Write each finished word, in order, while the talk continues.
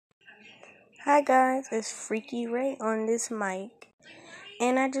Hi guys, it's Freaky Ray on this mic.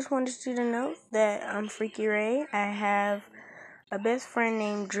 And I just wanted you to know that I'm Freaky Ray. I have a best friend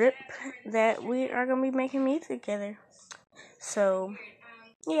named Drip that we are going to be making music together. So,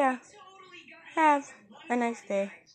 yeah, have a nice day.